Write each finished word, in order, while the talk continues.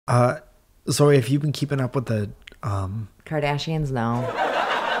Zoe, have you been keeping up with the Kardashians? No.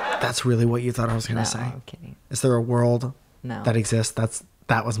 That's really what you thought I was going to say? I'm kidding. Is there a world No. that exists?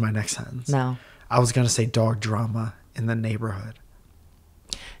 That was my next sentence. No. I was going to say dog drama in the neighborhood.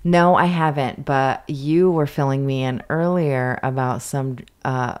 No, I haven't. But you were filling me in earlier about some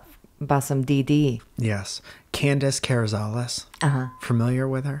DD. Yes. Candace Carrizales. Familiar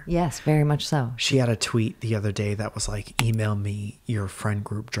with her? Yes, very much so. She had a tweet the other day that was like, email me your friend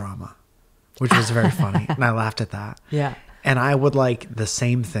group drama, which was very funny. And I laughed at that. Yeah. And I would like the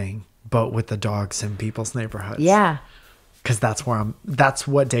same thing, but with the dogs in people's neighborhoods. Yeah. Because that's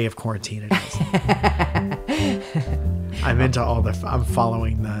what day of quarantine it is. I'm into I'm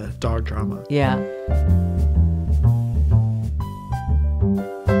following the dog drama. Yeah.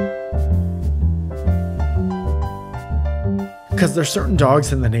 Because there's certain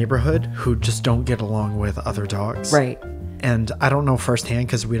dogs in the neighborhood who just don't get along with other dogs. Right. And I don't know firsthand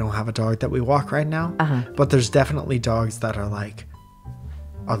because we don't have a dog that we walk right now. But there's definitely dogs that are like,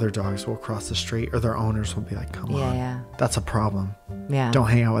 other dogs will cross the street or their owners will be like, come on. Yeah. That's a problem. Yeah. Don't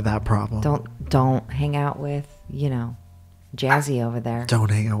hang out with that problem. Don't hang out with, Jazzy over there.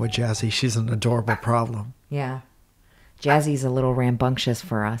 Don't hang out with Jazzy. She's an adorable problem. Yeah. Jazzy's a little rambunctious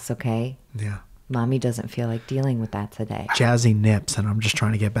for us, okay? Yeah. Mommy doesn't feel like dealing with that today. Jazzy nips and I'm just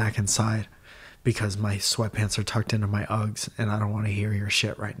trying to get back inside because my sweatpants are tucked into my Uggs and I don't want to hear your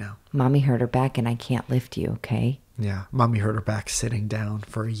shit right now. Mommy hurt her back and I can't lift you, okay? Yeah. Mommy hurt her back sitting down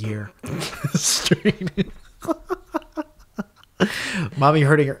for a year straight. Mommy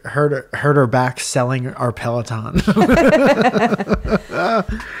hurt her back selling our Peloton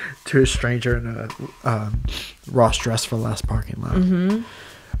to a stranger in a Ross Dress for Less parking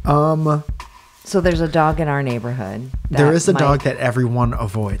lot. So there's a dog in our neighborhood. There is a dog that everyone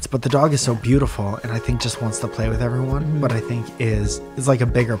avoids, but the dog is so beautiful and I think just wants to play with everyone, but I think is like a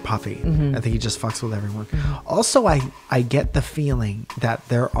bigger puppy. I think he just fucks with everyone. Also, I get the feeling that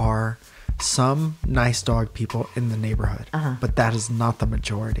there are some nice dog people in the neighborhood, but that is not the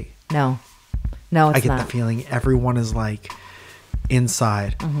majority. No, it's not. I get the feeling everyone is like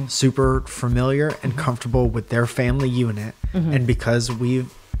inside, super familiar and comfortable with their family unit. And because we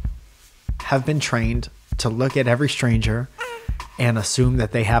have been trained to look at every stranger and assume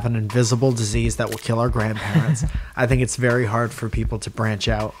that they have an invisible disease that will kill our grandparents, I think it's very hard for people to branch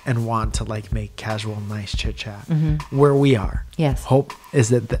out and want to like make casual, nice chit chat where we are. Yes. Hope,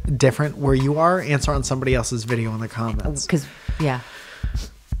 is it different where you are? Answer on somebody else's video in the comments. Because, yeah.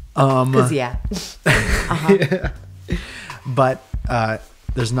 Yeah. But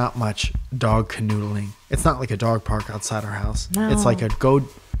there's not much dog canoodling. It's not like a dog park outside our house. No. It's like a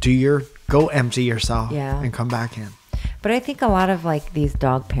go empty yourself and come back in. But I think a lot of like these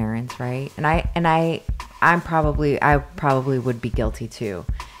dog parents, right? And I probably would be guilty too.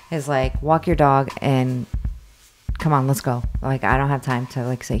 Is like walk your dog and come on, let's go. Like I don't have time to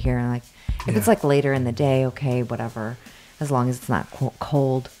like sit here and like if it's like later in the day, okay, whatever. As long as it's not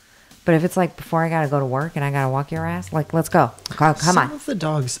cold. But if it's like before I gotta go to work and I gotta walk your ass, like let's go. Come on. Some of the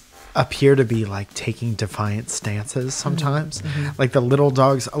dogs appear to be like taking defiant stances sometimes. Like the little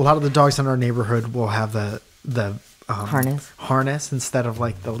dogs, a lot of the dogs in our neighborhood will have the harness instead of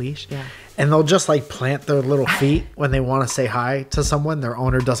like the leash. Yeah. And they'll just like plant their little feet when they want to say hi to someone their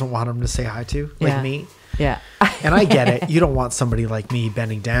owner doesn't want them to say hi to, like me. Yeah. And I get it. You don't want somebody like me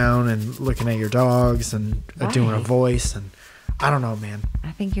bending down and looking at your dogs and doing a voice. And I don't know, man.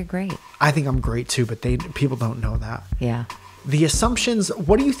 I think you're great. I think I'm great too, but people don't know that. Yeah. The assumptions,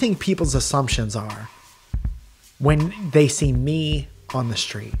 what do you think people's assumptions are when they see me on the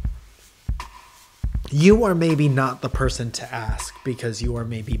street? You are maybe not the person to ask because you are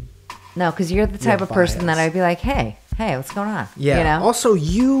maybe... No, because you're the type of person that I'd be like, hey, what's going on? Yeah. You know? Also,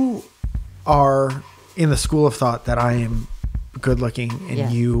 you are in the school of thought that I am good looking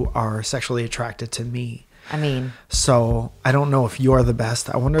and you are sexually attracted to me. I mean... So I don't know if you're the best.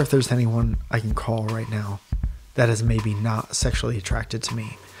 I wonder if there's anyone I can call right now that is maybe not sexually attracted to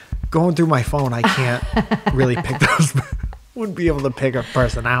me. Going through my phone, I can't really pick those. Wouldn't be able to pick a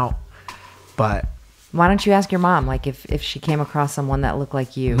person out. But why don't you ask your mom, like if she came across someone that looked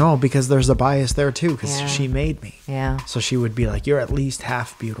like you? No, because there's a bias there too, because she made me. Yeah. So she would be like, you're at least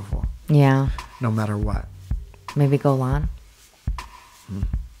half beautiful. Yeah. No matter what. Maybe Golan.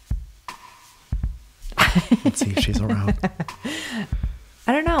 Let's see if she's around.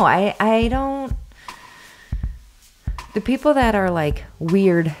 I don't know. I don't... The people that are like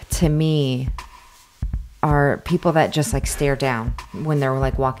weird to me are people that just like stare down when they're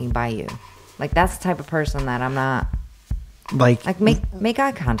like walking by you. Like that's the type of person that I'm not like make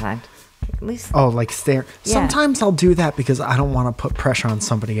eye contact. At least. Oh, like stare. Yeah. Sometimes I'll do that because I don't want to put pressure on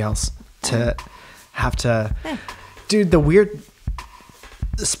somebody else to have to. Dude, the weird.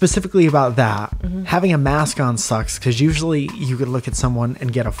 Specifically about that, having a mask on sucks because usually you could look at someone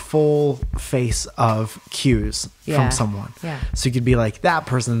and get a full face of cues from someone. Yeah. So you could be like, that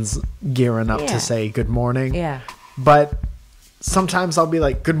person's gearing up to say good morning. Yeah. But sometimes I'll be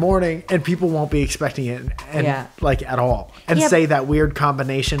like, good morning, and people won't be expecting it and like at all. And say that weird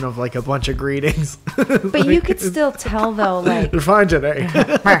combination of like a bunch of greetings. But like, you could still tell though, like. You're fine today.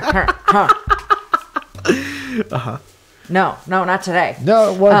 No, not today.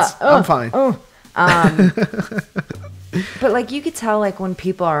 No, once. I'm fine. But like you could tell like when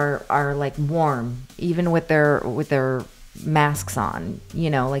people are like warm, even with their masks on, you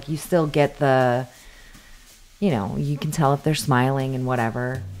know, like you still get the, you know, you can tell if they're smiling and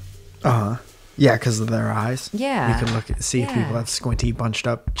whatever. Yeah, because of their eyes. Yeah. You can see if people have squinty, bunched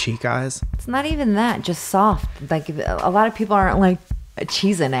up cheek eyes. It's not even that, just soft. Like a lot of people aren't like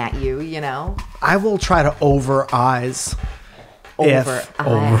cheesing at you, you know. I will try to over eyes. If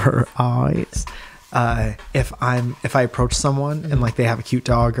I approach someone and like they have a cute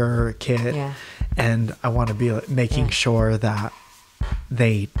dog or a kid, and I want to be like, making sure that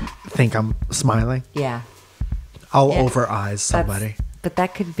they think I'm smiling. Yeah. I'll over eyes somebody. But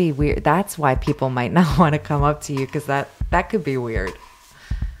that could be weird. That's why people might not want to come up to you because that could be weird.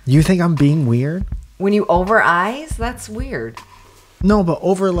 You think I'm being weird? When you over eyes, that's weird. No, but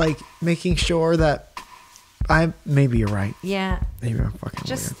over like making sure that maybe you're right. Yeah. Maybe I'm fucking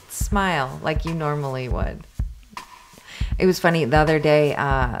just weird. Smile like you normally would. It was funny the other day.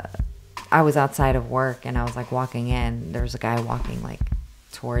 I was outside of work and I was like walking in. There was a guy walking like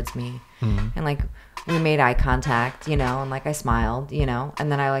towards me, and like we made eye contact, you know, and like I smiled, you know,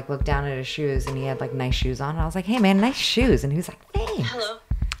 and then I like looked down at his shoes and he had like nice shoes on. And I was like, "Hey man, nice shoes," and he was like, "Thanks." Hello.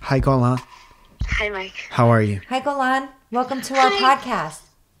 Hi, Golan. Hi, Mike. How are you? Hi, Golan. Welcome to our podcast.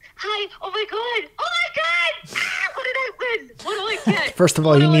 Hi. Oh my god. Oh my god. What did I win? What do I get? First of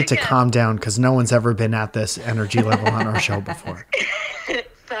all, you need to calm down because no one's ever been at this energy level on our show before.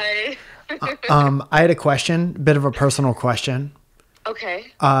 Sorry. I had a question, bit of a personal question. Okay.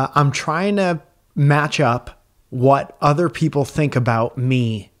 I'm trying to match up what other people think about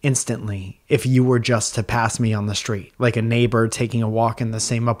me instantly if you were just to pass me on the street, like a neighbor taking a walk in the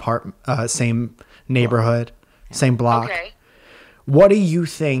same same neighborhood, same block. Okay. What do you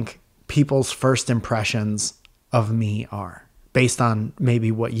think people's first impressions of me are based on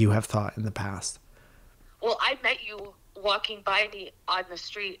maybe what you have thought in the past? Well, I met you walking by me on the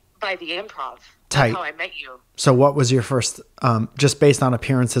street by the Improv. Tight. That's how I met you. So what was your first, just based on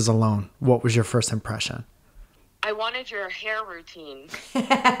appearances alone, what was your first impression? I wanted your hair routine.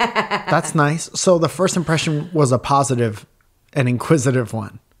 That's nice. So the first impression was a positive and inquisitive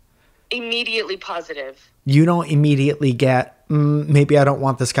one. Immediately positive. You don't immediately get, maybe I don't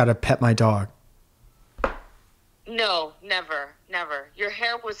want this guy to pet my dog. No, never. Your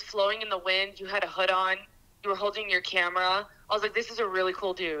hair was flowing in the wind. You had a hood on. You were holding your camera. I was like, this is a really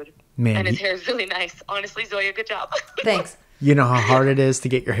cool dude. Man, and his hair is really nice. Honestly, Zoya, good job. Thanks. You know how hard it is to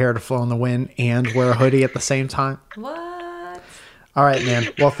get your hair to flow in the wind and wear a hoodie at the same time? What? All right, man.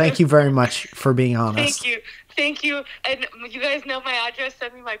 Well, thank you very much for being honest. Thank you. And you guys know my address.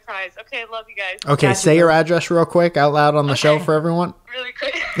 Send me my prize. Okay, I love you guys. Okay, Gotcha. say your address real quick out loud on the show for everyone. Really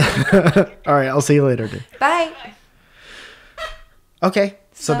quick. All right, I'll see you later, dude. Bye. Okay,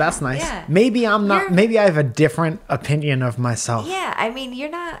 so that's nice. Yeah. Maybe I'm not. Maybe I have a different opinion of myself. Yeah, I mean, you're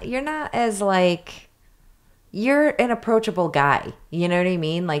not as like, you're an approachable guy. You know what I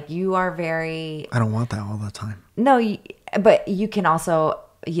mean? Like you are very. I don't want that all the time. No, but you can also,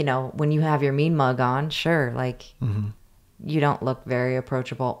 you know, when you have your mean mug on, sure, like you don't look very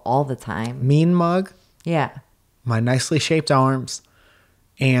approachable all the time. Mean mug, Yeah. my nicely shaped arms,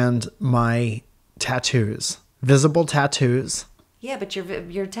 and my tattoos, visible tattoos. Yeah, but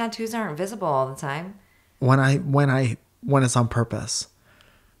your tattoos aren't visible all the time. When it's on purpose.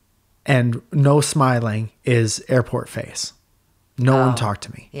 And no smiling is airport face. No one talk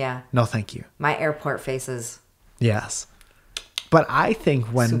to me. Yeah. No, thank you. My airport faces. Yes. But I think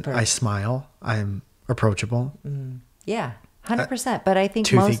when Super. I smile, I'm approachable. Yeah, 100%. But I think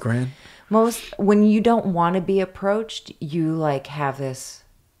Toothy grin. most when you don't want to be approached, you like have this,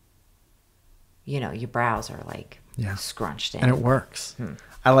 you know, your brows are like scrunched in. And it works.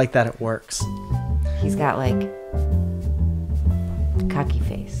 I like that it works. He's got like cocky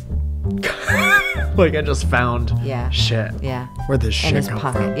face. Like I just found Yeah. shit. Yeah. Where'd this shit In his come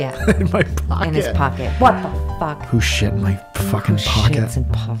pocket. from? Yeah. In my pocket. In his pocket. What the fuck? Who shit in my fucking pocket? Shits in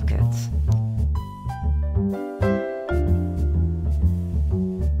pockets.